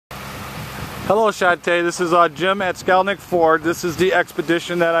Hello Shantae, this is Jim at Skalnek Ford. This is the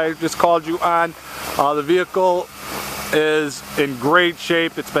Expedition that I just called you on. The vehicle is in great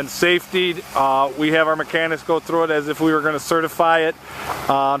shape. It's been safetied. We have our mechanics go through it as if we were going to certify it.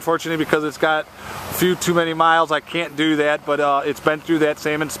 Unfortunately, because it's got a few too many miles, I can't do that, but it's been through that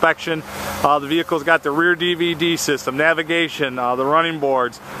same inspection. The vehicle's got the rear DVD system, navigation, the running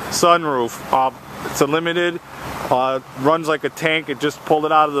boards, sunroof. It's a limited, runs like a tank. It just pulled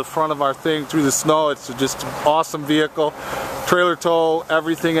it out of the front of our thing through the snow. It's just an awesome vehicle. Trailer tow,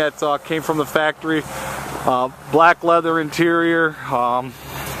 everything that came from the factory. Black leather interior.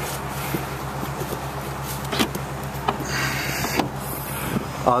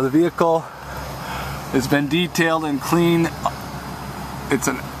 The vehicle has been detailed and clean. It's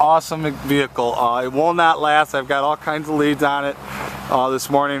an awesome vehicle. It will not last. I've got all kinds of leads on it. This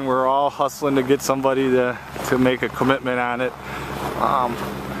morning we're all hustling to get somebody to make a commitment on it.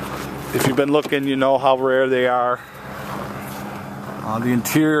 If you've been looking, you know how rare they are. The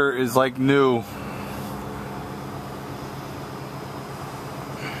interior is like new.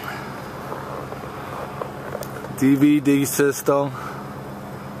 DVD system,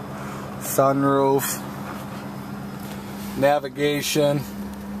 sunroof, navigation.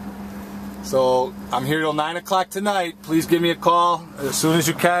 So I'm here till 9 o'clock tonight. Please give me a call as soon as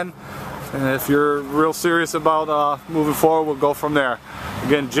you can. And if you're real serious about moving forward, we'll go from there.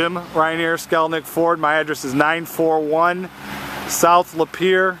 Again, Jim Rineer, Skalnek Ford. My address is 941 South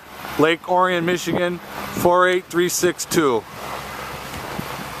Lapeer, Lake Orion, Michigan, 48362.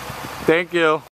 Thank you.